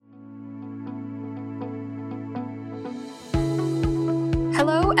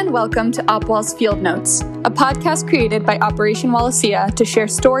Hello and welcome to OpWall's Field Notes, a podcast created by Operation Wallacea to share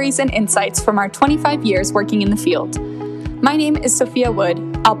stories and insights from our 25 years working in the field. My name is Sophia Wood,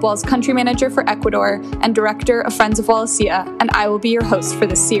 OpWall's country manager for Ecuador and director of Friends of Wallacea, and I will be your host for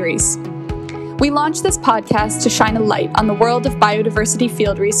this series. We launched this podcast to shine a light on the world of biodiversity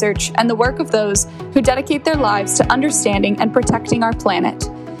field research and the work of those who dedicate their lives to understanding and protecting our planet.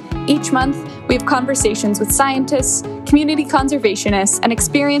 Each month, we have conversations with scientists, community conservationists, and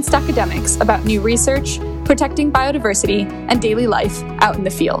experienced academics about new research, protecting biodiversity, and daily life out in the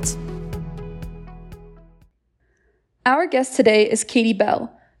field. Our guest today is Katie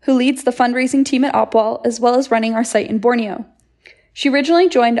Bell, who leads the fundraising team at OpWall as well as running our site in Borneo. She originally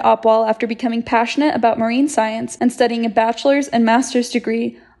joined OpWall after becoming passionate about marine science and studying a bachelor's and master's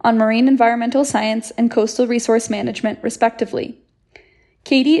degree on marine environmental science and coastal resource management, respectively.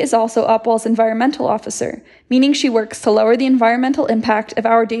 Katie is also OpWall's environmental officer, meaning she works to lower the environmental impact of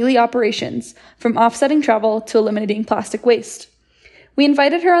our daily operations, from offsetting travel to eliminating plastic waste. We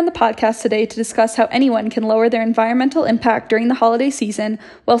invited her on the podcast today to discuss how anyone can lower their environmental impact during the holiday season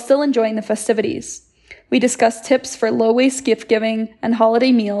while still enjoying the festivities. We discussed tips for low-waste gift-giving and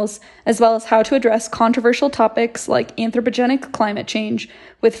holiday meals, as well as how to address controversial topics like anthropogenic climate change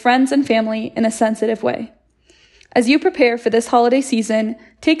with friends and family in a sensitive way. As you prepare for this holiday season,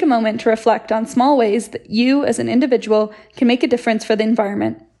 take a moment to reflect on small ways that you as an individual can make a difference for the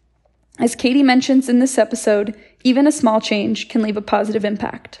environment. As Katie mentions in this episode, even a small change can leave a positive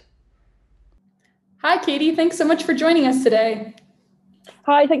impact. Hi, Katie. Thanks so much for joining us today.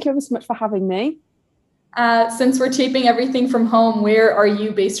 Hi, thank you ever so much for having me. Since we're taping everything from home, where are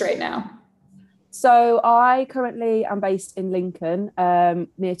you based right now? So I currently am based in Lincoln,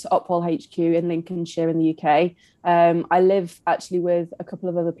 near to OpWall HQ in Lincolnshire in the UK. I live actually with a couple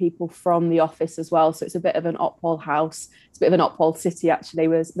of other people from the office as well. So it's a bit of an OpWall house. It's a bit of an OpWall city, actually.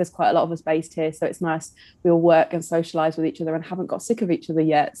 There's quite a lot of us based here. So it's nice. We all work and socialise with each other and haven't got sick of each other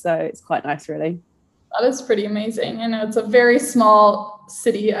yet. So it's quite nice, really. That is pretty amazing. I know it's a very small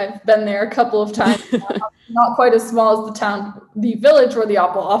city. I've been there a couple of times. Not quite as small as the village where the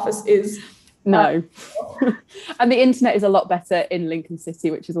OpWall office is. No. And the internet is a lot better in Lincoln City,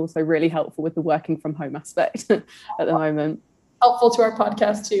 which is also really helpful with the working from home aspect at the moment. Helpful to our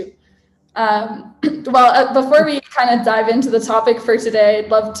podcast too. Before we kind of dive into the topic for today, I'd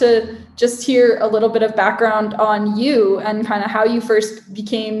love to just hear a little bit of background on you and kind of how you first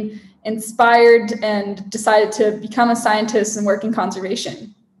became inspired and decided to become a scientist and work in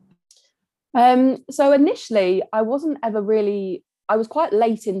conservation. So initially, I was quite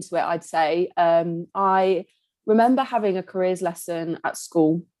late into it, I'd say. I remember having a careers lesson at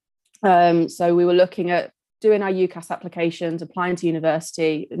school. So we were looking at doing our UCAS applications, applying to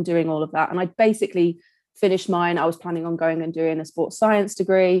university and doing all of that. And I basically finished mine. I was planning on going and doing a sports science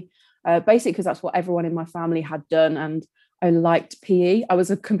degree, basically because that's what everyone in my family had done. And I liked PE. I was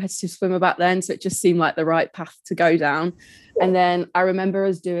a competitive swimmer back then, so it just seemed like the right path to go down. And then I remember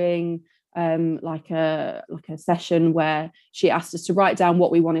us doing like a session where she asked us to write down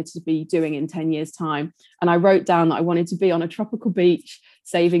what we wanted to be doing in 10 years time, and I wrote down that I wanted to be on a tropical beach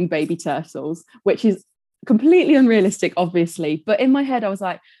saving baby turtles, which is completely unrealistic, obviously, but in my head I was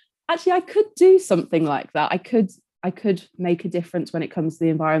like, actually I could do something like that. I could make a difference when it comes to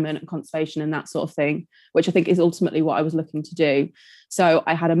the environment and conservation and that sort of thing, which I think is ultimately what I was looking to do. So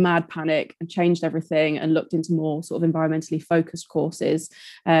I had a mad panic and changed everything and looked into more sort of environmentally focused courses,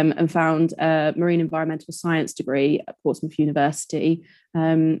 and found a marine environmental science degree at Portsmouth University.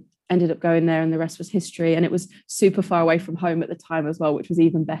 Ended up going there and the rest was history. And it was super far away from home at the time as well, which was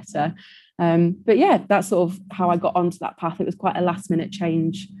even better. But yeah, that's sort of how I got onto that path. It was quite a last minute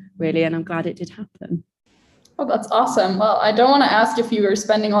change, really, and I'm glad it did happen. Oh, that's awesome. Well, I don't want to ask if you were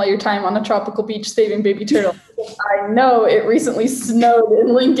spending all your time on a tropical beach saving baby turtles. I know it recently snowed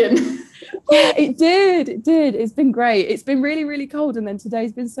in Lincoln. Yeah, it did. It's been great. It's been really, really cold. And then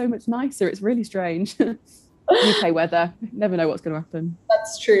today's been so much nicer. It's really strange. UK weather. Never know what's going to happen.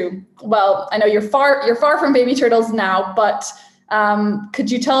 That's true. Well, I know you're far from baby turtles now, but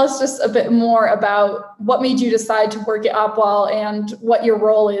could you tell us just a bit more about what made you decide to work at OpWall and what your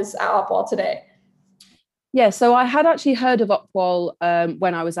role is at OpWall today? Yeah, so I had actually heard of OpWall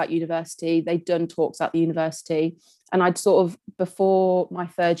when I was at university. They'd done talks at the university, and I'd sort of, before my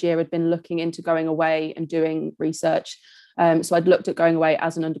third year, had been looking into going away and doing research. So I'd looked at going away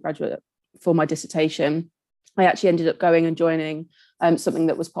as an undergraduate for my dissertation. I actually ended up going and joining something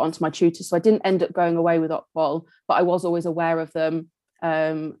that was put onto my tutor. So I didn't end up going away with OpWall, but I was always aware of them.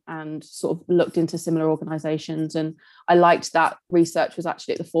 And sort of looked into similar organisations, and I liked that research was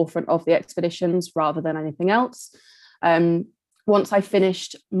actually at the forefront of the expeditions rather than anything else. once I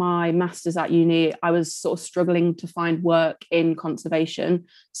finished my master's at uni, I was sort of struggling to find work in conservation.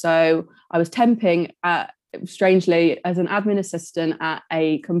 So I was temping strangely, as an admin assistant at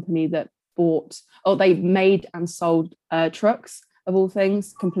a company that they made and sold trucks, of all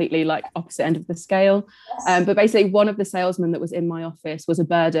things, completely like opposite end of the scale. But basically, one of the salesmen that was in my office was a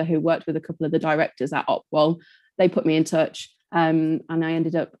birder who worked with a couple of the directors at Opwell. They put me in touch. And I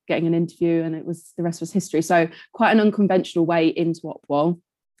ended up getting an interview, and the rest was history. So quite an unconventional way into Opwell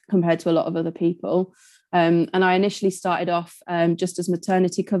compared to a lot of other people. And I initially started off just as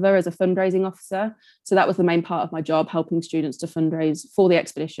maternity cover as a fundraising officer. So that was the main part of my job, helping students to fundraise for the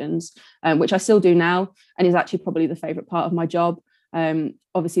expeditions, which I still do now, and is actually probably the favourite part of my job.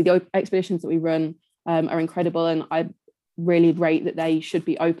 Obviously, the expeditions that we run are incredible, and I really rate that they should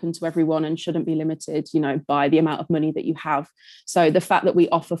be open to everyone and shouldn't be limited, by the amount of money that you have. So the fact that we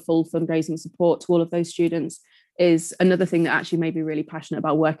offer full fundraising support to all of those students is another thing that actually made me really passionate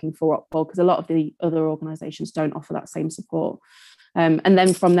about working for Opwell, because a lot of the other organisations don't offer that same support. And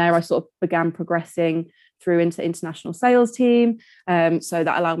then from there, I sort of began progressing through into international sales team. So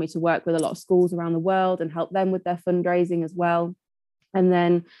that allowed me to work with a lot of schools around the world and help them with their fundraising as well. And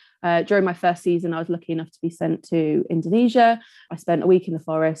then during my first season, I was lucky enough to be sent to Indonesia. I spent a week in the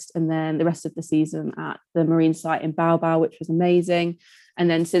forest, and then the rest of the season at the marine site in Baobab, which was amazing. And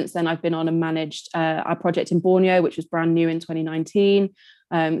then since then, I've been on and managed our project in Borneo, which was brand new in 2019.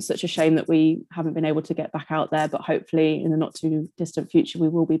 Such a shame that we haven't been able to get back out there, but hopefully in the not too distant future, we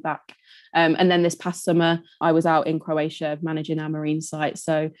will be back. And then this past summer, I was out in Croatia managing our marine site.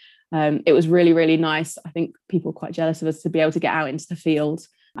 So it was really, really nice. I think people were quite jealous of us to be able to get out into the field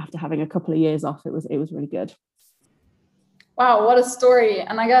after having a couple of years off. It was really good. Wow, what a story.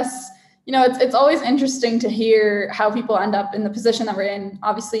 And I guess, it's always interesting to hear how people end up in the position that we're in,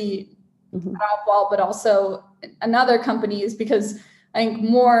 obviously, Opwell, but also in other companies, because I think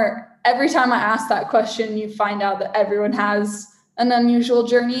every time I ask that question, you find out that everyone has an unusual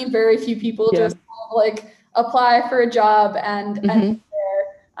journey. Very few people just apply for a job and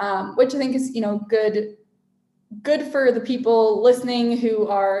there, which I think is, good for the people listening who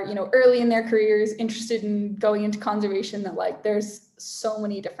are, early in their careers, interested in going into conservation, that there's so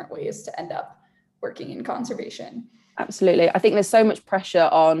many different ways to end up working in conservation. Absolutely. I think there's so much pressure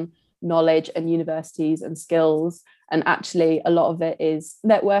on knowledge and universities and skills. And actually, a lot of it is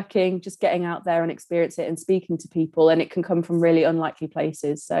networking, just getting out there and experience it and speaking to people. And it can come from really unlikely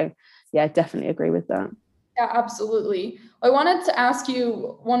places. So yeah, definitely agree with that. Yeah, absolutely. I wanted to ask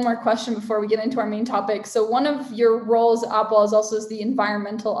you one more question before we get into our main topic. So one of your roles at Opwell is also as the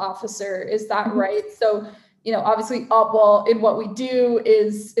environmental officer. Is that right? So, obviously Opwell in what we do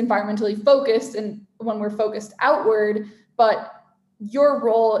is environmentally focused, and when we're focused outward, but your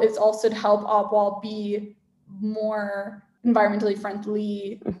role is also to help Opwell be more environmentally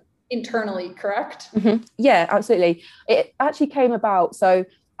friendly internally, correct? Yeah, absolutely. It actually came about. So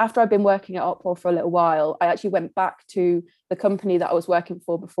after I'd been working at Opwell for a little while, I actually went back to the company that I was working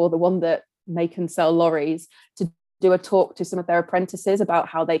for before, the one that make and sell lorries, to do a talk to some of their apprentices about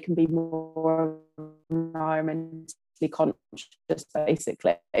how they can be more environmentally conscious,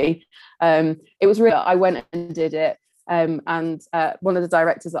 basically. It was real. I went and did it. And one of the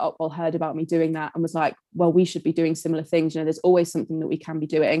directors at Opwell heard about me doing that and was like, well, we should be doing similar things. There's always something that we can be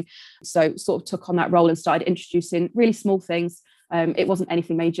doing. So sort of took on that role and started introducing really small things. It wasn't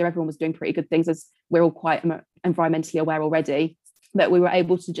anything major. Everyone was doing pretty good things, as we're all quite environmentally aware already. But we were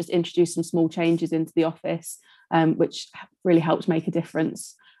able to just introduce some small changes into the office, which really helped make a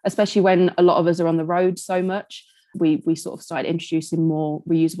difference, especially when a lot of us are on the road so much. We sort of started introducing more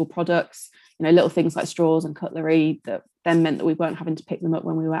reusable products, little things like straws and cutlery that then meant that we weren't having to pick them up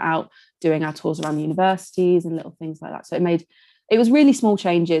when we were out doing our tours around the universities and little things like that. So it was really small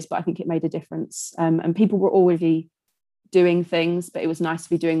changes, but I think it made a difference. And people were already doing things, but it was nice to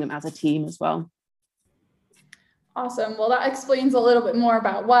be doing them as a team as well. Awesome. Well, that explains a little bit more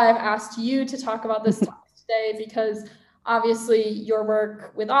about why I've asked you to talk about this topic today, because obviously your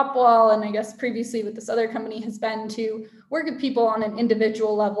work with Opwell, and I guess previously with this other company, has been to work with people on an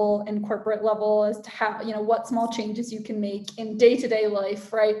individual level and corporate level as to how, what small changes you can make in day-to-day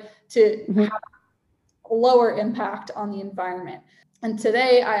life, right, to have a lower impact on the environment. And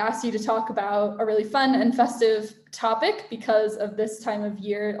today I asked you to talk about a really fun and festive topic, because of this time of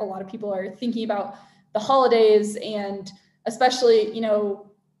year, a lot of people are thinking about the holidays, and especially,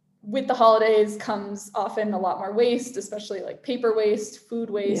 with the holidays comes often a lot more waste, especially like paper waste, food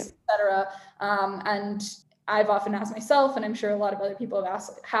waste, etc. And I've often asked myself, and I'm sure a lot of other people have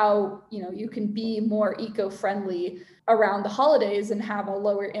asked, how you can be more eco-friendly around the holidays and have a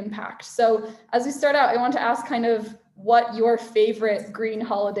lower impact. So as we start out, I want to ask kind of what your favorite green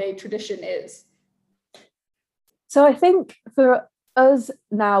holiday tradition is. So I think for us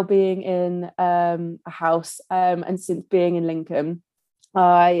now being in a house, and since being in Lincoln,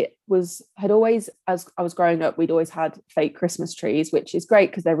 had always, as I was growing up, we'd always had fake Christmas trees, which is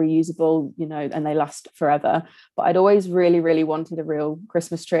great because they're reusable, you know, and they last forever. But I'd always really, really wanted a real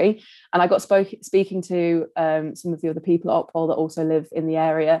Christmas tree. And I got speaking to some of the other people at Opwell that also live in the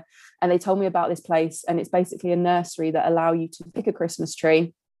area, and they told me about this place. And it's basically a nursery that allow you to pick a Christmas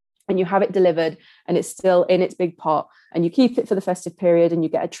tree, and you have it delivered, and it's still in its big pot, and you keep it for the festive period, and you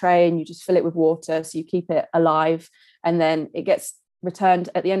get a tray and you just fill it with water, so you keep it alive, and then it gets returned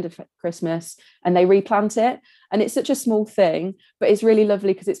at the end of Christmas and they replant it. And it's such a small thing, but it's really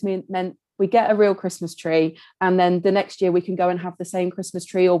lovely because it's meant we get a real Christmas tree, and then the next year we can go and have the same Christmas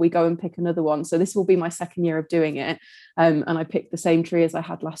tree, or we go and pick another one. So this will be my second year of doing it, and I picked the same tree as I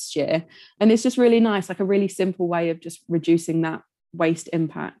had last year. And it's just really nice, like a really simple way of just reducing that waste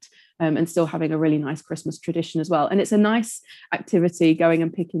impact, and still having a really nice Christmas tradition as well. And it's a nice activity going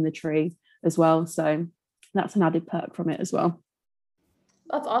and picking the tree as well, so that's an added perk from it as well.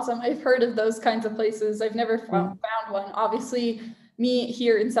 That's awesome. I've heard of those kinds of places. I've never found one. Obviously, me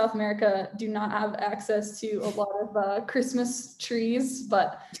here in South America do not have access to a lot of Christmas trees,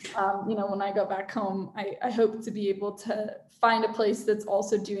 but you know, when I go back home, I hope to be able to find a place that's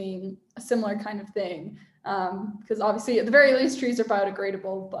also doing a similar kind of thing. Because obviously, at the very least, trees are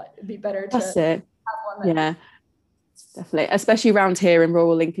biodegradable, but it'd be better to have one that definitely, especially around here in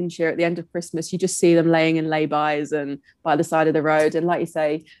rural Lincolnshire at the end of Christmas, you just see them laying in lay-bys and by the side of the road. And like you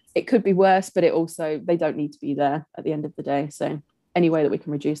say, it could be worse, but it also, they don't need to be there at the end of the day. So any way that we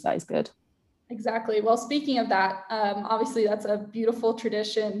can reduce that is good. Exactly. Well, speaking of that, obviously that's a beautiful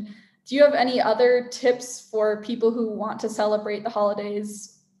tradition. Do you have any other tips for people who want to celebrate the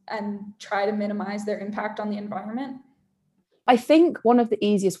holidays and try to minimize their impact on the environment? I think one of the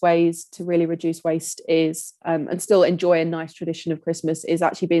easiest ways to really reduce waste is, and still enjoy a nice tradition of Christmas, is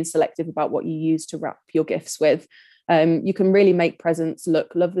actually being selective about what you use to wrap your gifts with. You can really make presents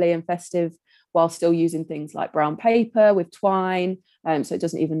look lovely and festive while still using things like brown paper with twine, so it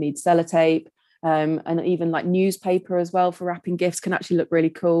doesn't even need sellotape. And even like newspaper as well for wrapping gifts can actually look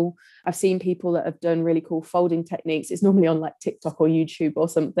really cool. I've seen people that have done really cool folding techniques. It's normally on like TikTok or YouTube or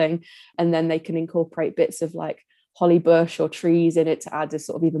something, and then they can incorporate bits of like holly bush or trees in it to add a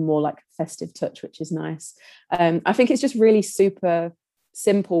sort of even more like festive touch, which is nice. I think it's just really super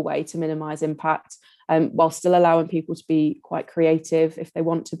simple way to minimize impact, while still allowing people to be quite creative if they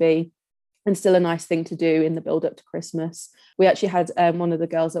want to be, and still a nice thing to do in the build up to Christmas. We actually had one of the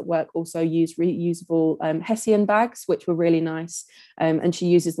girls at work also use reusable Hessian bags, which were really nice. And she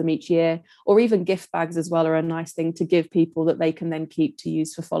uses them each year, or even gift bags as well are a nice thing to give people that they can then keep to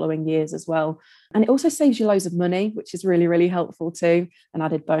use for following years as well. And it also saves you loads of money, which is really, really helpful too, an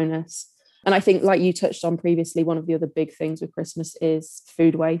added bonus. And I think, like you touched on previously, one of the other big things with Christmas is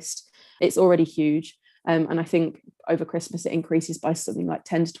food waste. It's already huge. And I think over Christmas, it increases by something like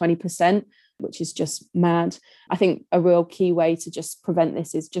 10 to 20%, which is just mad. I think a real key way to just prevent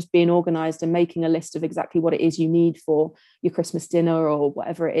this is just being organised and making a list of exactly what it is you need for your Christmas dinner or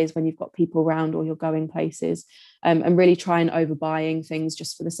whatever it is when you've got people around or you're going places, and really try and overbuying things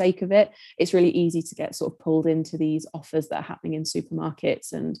just for the sake of it. It's really easy to get sort of pulled into these offers that are happening in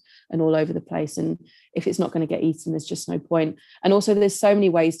supermarkets and all over the place. And if it's not going to get eaten, there's just no point. And also there's so many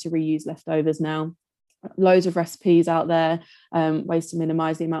ways to reuse leftovers now. Loads of recipes out there, ways to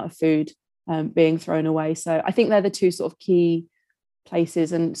minimize the amount of food being thrown away. So I think they're the two sort of key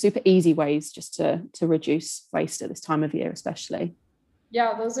places and super easy ways just to reduce waste at this time of year, especially.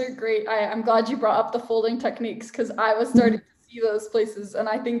 Yeah, those are great. I'm glad you brought up the folding techniques, because I was starting to see those places, and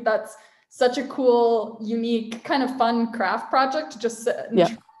I think that's such a cool, unique, kind of fun craft project to just sit and try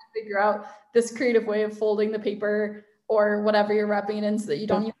to figure out this creative way of folding the paper or whatever you're wrapping it in, so that you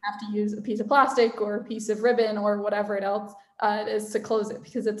don't even have to use a piece of plastic or a piece of ribbon or whatever else it is to close it,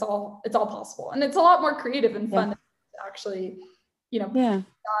 because it's all possible. And it's a lot more creative and fun to actually, put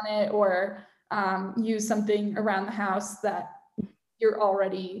on it or use something around the house that you're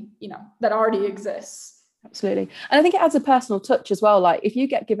already, that already exists. Absolutely. And I think it adds a personal touch as well. Like if you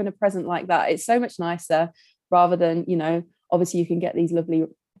get given a present like that, it's so much nicer rather than, obviously you can get these lovely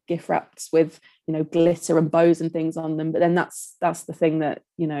gift wraps with glitter and bows and things on them, but then that's the thing that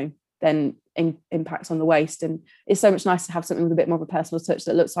then impacts on the waste. And it's so much nicer to have something with a bit more of a personal touch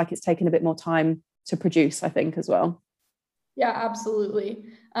that looks like it's taken a bit more time to produce, I think, as well. Yeah, absolutely.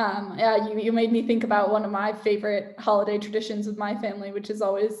 You made me think about one of my favorite holiday traditions with my family, which is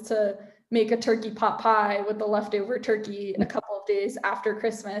always to make a turkey pot pie with the leftover turkey a couple of days after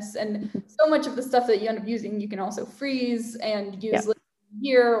Christmas. And so much of the stuff that you end up using, you can also freeze and use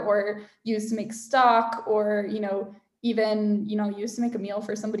here, or use to make stock, or, even, use to make a meal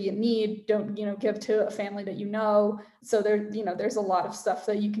for somebody in need. Don't, give to a family that So there's a lot of stuff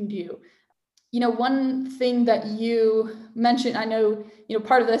that you can do. One thing that you mentioned, I know,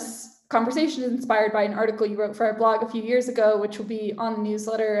 part of this conversation is inspired by an article you wrote for our blog a few years ago, which will be on the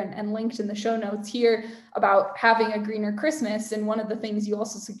newsletter and linked in the show notes here, about having a greener Christmas. And one of the things you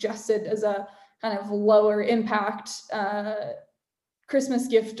also suggested as a kind of lower impact Christmas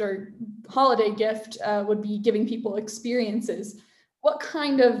gift or holiday gift would be giving people experiences. What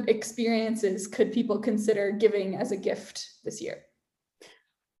kind of experiences could people consider giving as a gift this year?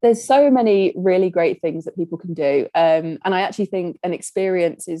 There's so many really great things that people can do. And I actually think an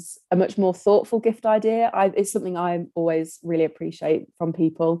experience is a much more thoughtful gift idea. It's something I always really appreciate from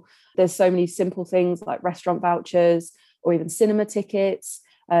people. There's so many simple things like restaurant vouchers or even cinema tickets,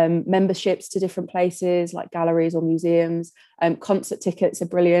 memberships to different places like galleries or museums. Concert tickets are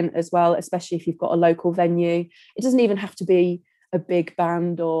brilliant as well, especially if you've got a local venue. It doesn't even have to be a big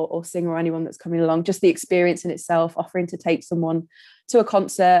band or singer or anyone that's coming along. Just the experience in itself, offering to take someone to a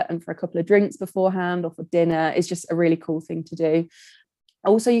concert and for a couple of drinks beforehand or for dinner, is just a really cool thing to do.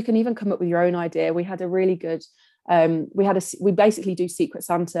 Also, you can even come up with your own idea. We had a really good, we basically do Secret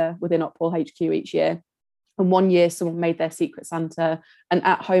Santa within Opwall HQ each year. And one year someone made their Secret Santa an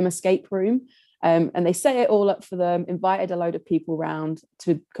at-home escape room. And they set it all up for them, invited a load of people round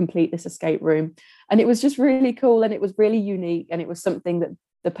to complete this escape room. And it was just really cool, and it was really unique. And it was something that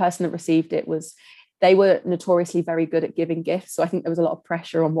the person that received it they were notoriously very good at giving gifts. So I think there was a lot of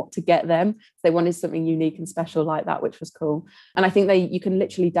pressure on what to get them. They wanted something unique and special like that, which was cool. And I think you can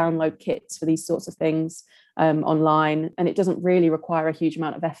literally download kits for these sorts of things online. And it doesn't really require a huge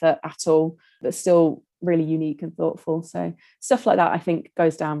amount of effort at all, but still really unique and thoughtful. So stuff like that, I think,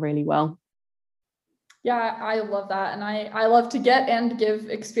 goes down really well. Yeah, I love that. And I love to get and give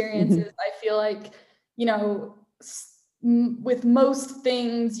experiences. I feel like, with most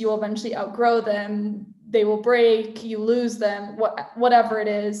things, you'll eventually outgrow them. They will break, you lose them, whatever it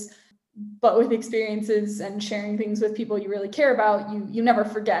is. But with experiences and sharing things with people you really care about, you never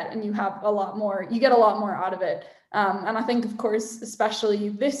forget, and you get a lot more out of it. And I think, of course, especially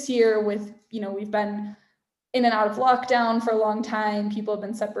this year with, we've been in and out of lockdown for a long time, people have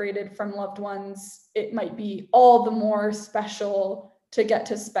been separated from loved ones. It might be all the more special to get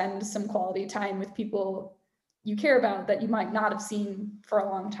to spend some quality time with people you care about that you might not have seen for a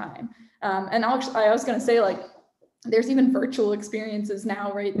long time. And I was going to say, like, there's even virtual experiences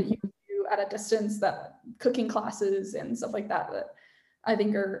now, right, that you can do at a distance, that cooking classes and stuff like that I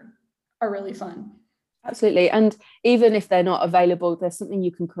think are really fun. Absolutely. And even if they're not available, there's something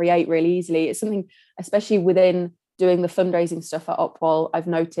you can create really easily. It's something, especially within doing the fundraising stuff at Opwall, I've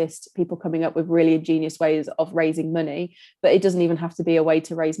noticed people coming up with really ingenious ways of raising money, but it doesn't even have to be a way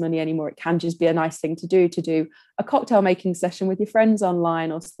to raise money anymore. It can just be a nice thing to do a cocktail making session with your friends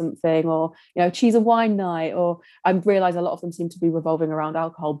online or something, or, cheese and wine night, or I realize a lot of them seem to be revolving around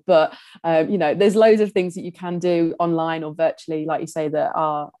alcohol, but, there's loads of things that you can do online or virtually, like you say, that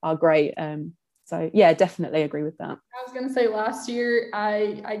are great. So yeah, definitely agree with that. I was going to say, last year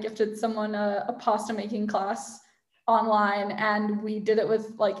I gifted someone a pasta making class online, and we did it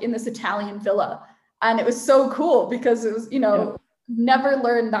with, like, in this Italian villa, and it was so cool because it was, never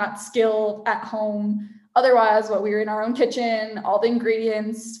learned that skill at home. Otherwise, we were in our own kitchen, all the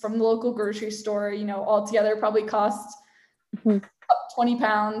ingredients from the local grocery store, all together probably cost up 20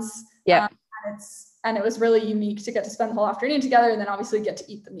 pounds. Yeah. And it was really unique to get to spend the whole afternoon together, and then obviously get to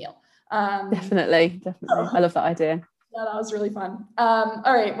eat the meal. Definitely. I love that idea. Yeah, that was really fun. All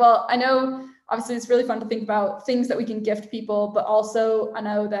right. Well, I know obviously it's really fun to think about things that we can gift people, but also I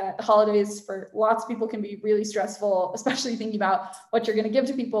know that the holidays for lots of people can be really stressful, especially thinking about what you're going to give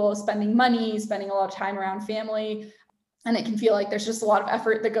to people, spending money, spending a lot of time around family. And it can feel like there's just a lot of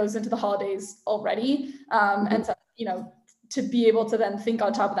effort that goes into the holidays already. And so, to be able to then think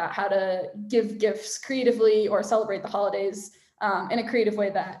on top of that, how to give gifts creatively or celebrate the holidays in a creative way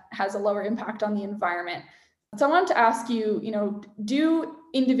that has a lower impact on the environment. So I wanted to ask you, do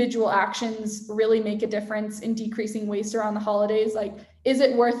individual actions really make a difference in decreasing waste around the holidays? Like, is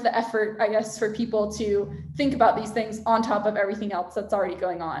it worth the effort, I guess, for people to think about these things on top of everything else that's already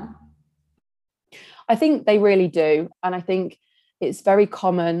going on? I think they really do. And I think it's very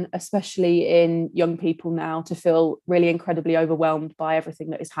common, especially in young people now, to feel really incredibly overwhelmed by everything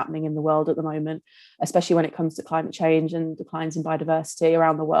that is happening in the world at the moment, especially when it comes to climate change and declines in biodiversity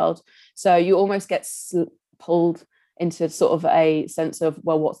around the world. So you almost get pulled into sort of a sense of,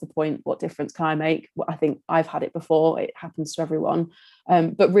 well, what's the point? What difference can I make? Well, I think I've had it before. It happens to everyone.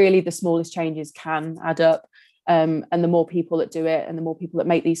 But really, the smallest changes can add up. And the more people that do it and the more people that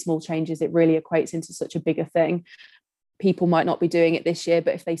make these small changes, it really equates into such a bigger thing. People might not be doing it this year,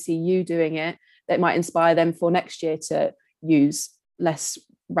 but if they see you doing it, that might inspire them for next year to use less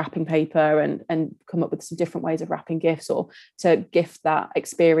wrapping paper and come up with some different ways of wrapping gifts, or to gift that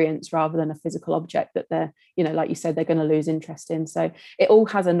experience rather than a physical object that they're, like you said, they're going to lose interest in. So it all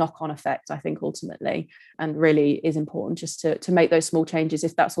has a knock-on effect, I think, ultimately, and really is important just to make those small changes.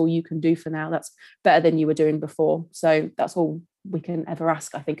 If that's all you can do for now, that's better than you were doing before. So that's all we can ever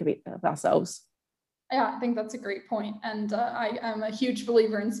ask, I think, of ourselves. Yeah, I think that's a great point. And I am a huge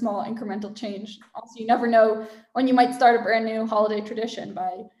believer in small incremental change. Also, you never know when you might start a brand new holiday tradition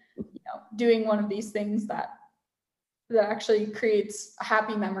by doing one of these things that actually creates a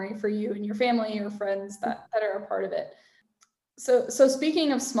happy memory for you and your family or friends that are a part of it. So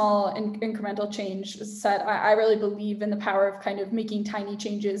speaking of small incremental change, as I said, I really believe in the power of kind of making tiny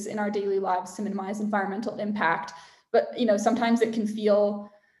changes in our daily lives to minimize environmental impact. But sometimes it can feel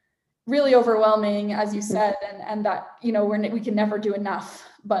really overwhelming, as you said, and that we can never do enough.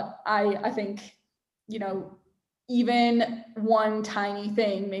 But I think even one tiny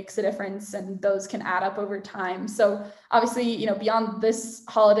thing makes a difference, and those can add up over time. So obviously, beyond this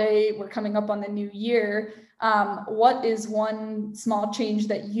holiday, we're coming up on the new year. What is one small change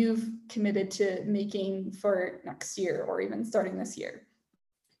that you've committed to making for next year, or even starting this year?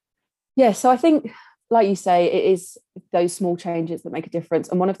 Yeah, so I think, like you say, it is those small changes that make a difference.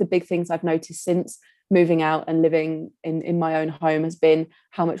 And one of the big things I've noticed since moving out and living in my own home has been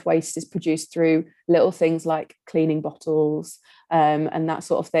how much waste is produced through little things like cleaning bottles and that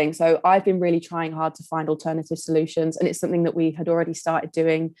sort of thing. So I've been really trying hard to find alternative solutions. And it's something that we had already started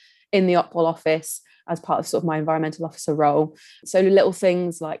doing in the Opwell office as part of sort of my environmental officer role. So little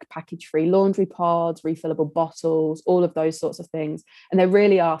things like package-free laundry pods, refillable bottles, all of those sorts of things. And there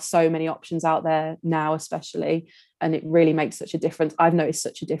really are so many options out there now, especially, and it really makes such a difference. I've noticed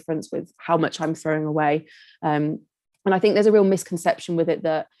such a difference with how much I'm throwing away. And I think there's a real misconception with it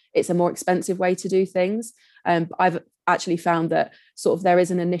that it's a more expensive way to do things. I've actually found that sort of there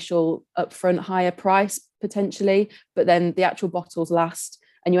is an initial upfront higher price potentially, but then the actual bottles last,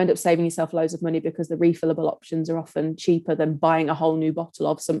 and you end up saving yourself loads of money because the refillable options are often cheaper than buying a whole new bottle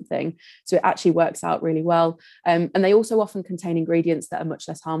of something. So it actually works out really well. And they also often contain ingredients that are much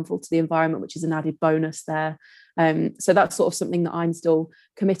less harmful to the environment, which is an added bonus there. So that's sort of something that I'm still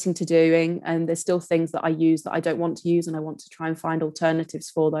committing to doing. And there's still things that I use that I don't want to use, and I want to try and find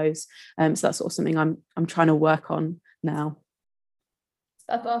alternatives for those. So that's sort of something I'm trying to work on now.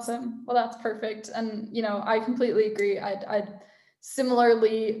 That's awesome. Well, that's perfect. And, I completely agree. I'd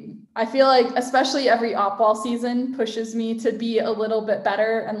similarly, I feel like especially every Opwall season pushes me to be a little bit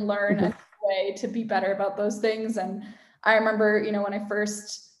better and learn a way to be better about those things. And I remember, when I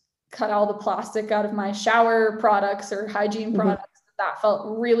first cut all the plastic out of my shower products or hygiene products, that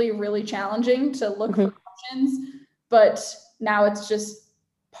felt really, really challenging to look for options. But now it's just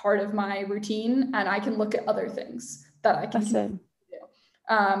part of my routine, and I can look at other things that I can do.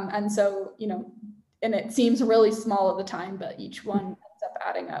 And so, and it seems really small at the time, but each one ends up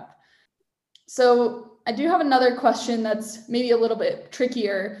adding up. So I do have another question that's maybe a little bit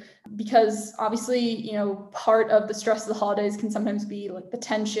trickier, because obviously, part of the stress of the holidays can sometimes be like the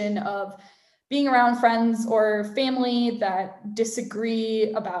tension of being around friends or family that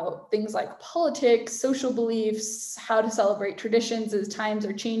disagree about things like politics, social beliefs, how to celebrate traditions as times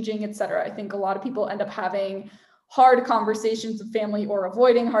are changing, etc. I think a lot of people end up having hard conversations with family or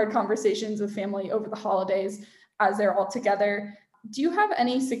avoiding hard conversations with family over the holidays as they're all together. Do you have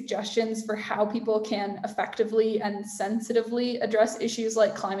any suggestions for how people can effectively and sensitively address issues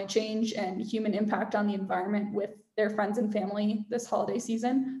like climate change and human impact on the environment with their friends and family this holiday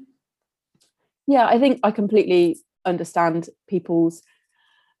season? Yeah, I think I completely understand people's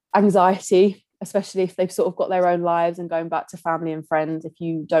anxiety, especially if they've sort of got their own lives and going back to family and friends, if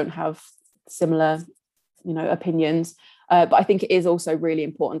you don't have similar opinions. But I think it is also really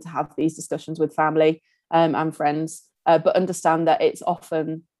important to have these discussions with family and friends, but understand that it's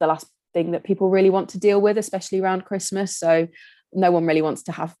often the last thing that people really want to deal with, especially around Christmas. So no one really wants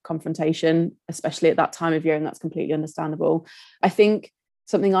to have confrontation, especially at that time of year, and that's completely understandable. I think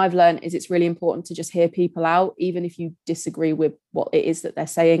something I've learned is it's really important to just hear people out, even if you disagree with what it is that they're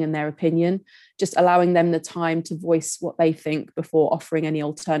saying and their opinion. Just allowing them the time to voice what they think before offering any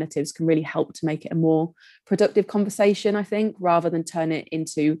alternatives can really help to make it a more productive conversation, I think, rather than turn it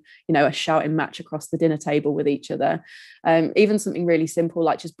into, a shouting match across the dinner table with each other. Even something really simple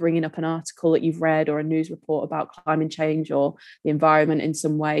like just bringing up an article that you've read or a news report about climate change or the environment in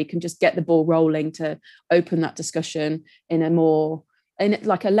some way can just get the ball rolling to open that discussion in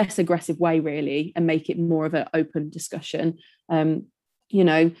a less aggressive way, really, and make it more of an open discussion.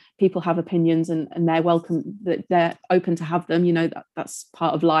 People have opinions and they're welcome, that they're open to have them, that's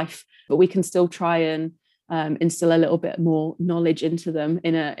part of life, but we can still try and instill a little bit more knowledge into them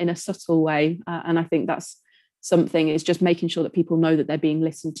in a subtle way. And I think that's something, is just making sure that people know that they're being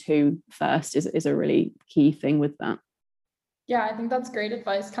listened to first is a really key thing with that. Yeah, I think that's great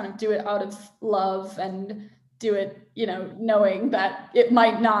advice. Kind of do it out of love and do it, knowing that it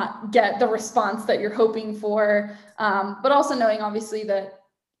might not get the response that you're hoping for, but also knowing obviously that,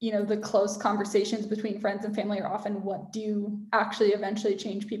 the close conversations between friends and family are often what do actually eventually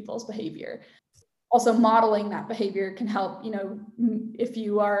change people's behavior. Also modeling that behavior can help, if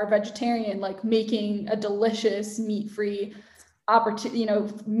you are a vegetarian, like making a delicious meat-free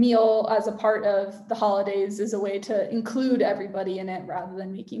meal as a part of the holidays is a way to include everybody in it rather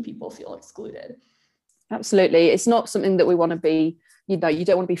than making people feel excluded. Absolutely. It's not something that we want to be, you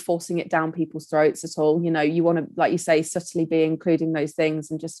don't want to be forcing it down people's throats at all. You want to, like you say, subtly be including those things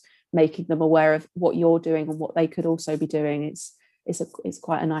and just making them aware of what you're doing and what they could also be doing. It's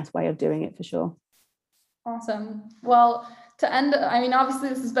quite a nice way of doing it, for sure. Awesome. Well, to end, obviously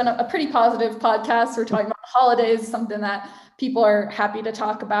this has been a pretty positive podcast. We're talking about holidays, something that people are happy to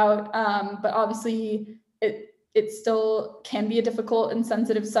talk about. But obviously it still can be a difficult and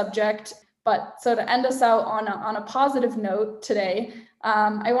sensitive subject. But so to end us out on a positive note today,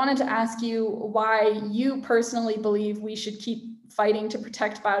 I wanted to ask you why you personally believe we should keep fighting to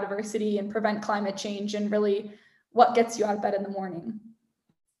protect biodiversity and prevent climate change, and really what gets you out of bed in the morning.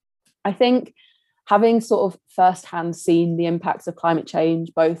 I think having sort of firsthand seen the impacts of climate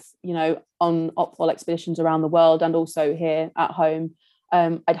change, both, on Opwall expeditions around the world and also here at home,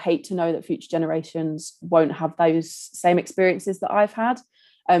 I'd hate to know that future generations won't have those same experiences that I've had.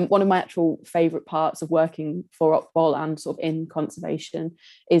 One of my actual favourite parts of working for Opwall and sort of in conservation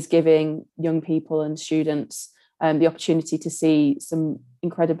is giving young people and students the opportunity to see some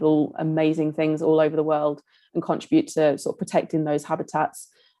incredible, amazing things all over the world and contribute to sort of protecting those habitats.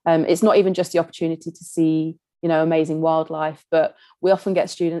 It's not even just the opportunity to see, amazing wildlife, but we often get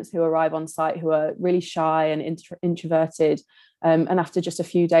students who arrive on site who are really shy and introverted, and after just a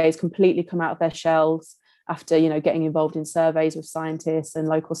few days completely come out of their shells, after getting involved in surveys with scientists and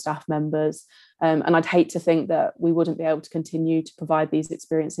local staff members. And I'd hate to think that we wouldn't be able to continue to provide these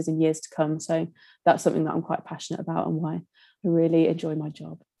experiences in years to come. So that's something that I'm quite passionate about and why I really enjoy my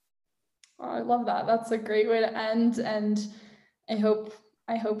job. Oh, I love that. That's a great way to end. And I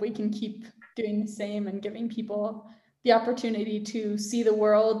hope we can keep doing the same and giving people the opportunity to see the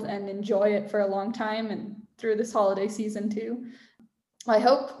world and enjoy it for a long time and through this holiday season too. I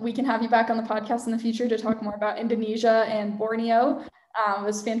hope we can have you back on the podcast in the future to talk more about Indonesia and Borneo. It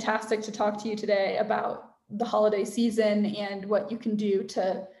was fantastic to talk to you today about the holiday season and what you can do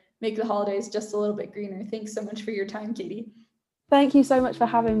to make the holidays just a little bit greener. Thanks so much for your time, Katie. Thank you so much for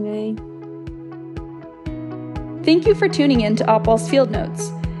having me. Thank you for tuning in to Opwall's Field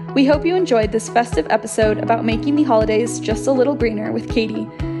Notes. We hope you enjoyed this festive episode about making the holidays just a little greener with Katie,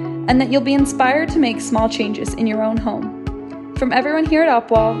 and that you'll be inspired to make small changes in your own home. From everyone here at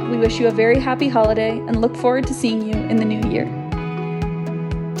Opwall, we wish you a very happy holiday and look forward to seeing you in the new year.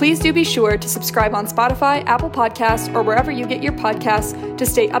 Please do be sure to subscribe on Spotify, Apple Podcasts, or wherever you get your podcasts to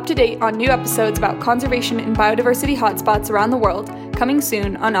stay up to date on new episodes about conservation and biodiversity hotspots around the world, coming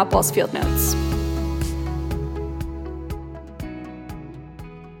soon on Opwall's Field Notes.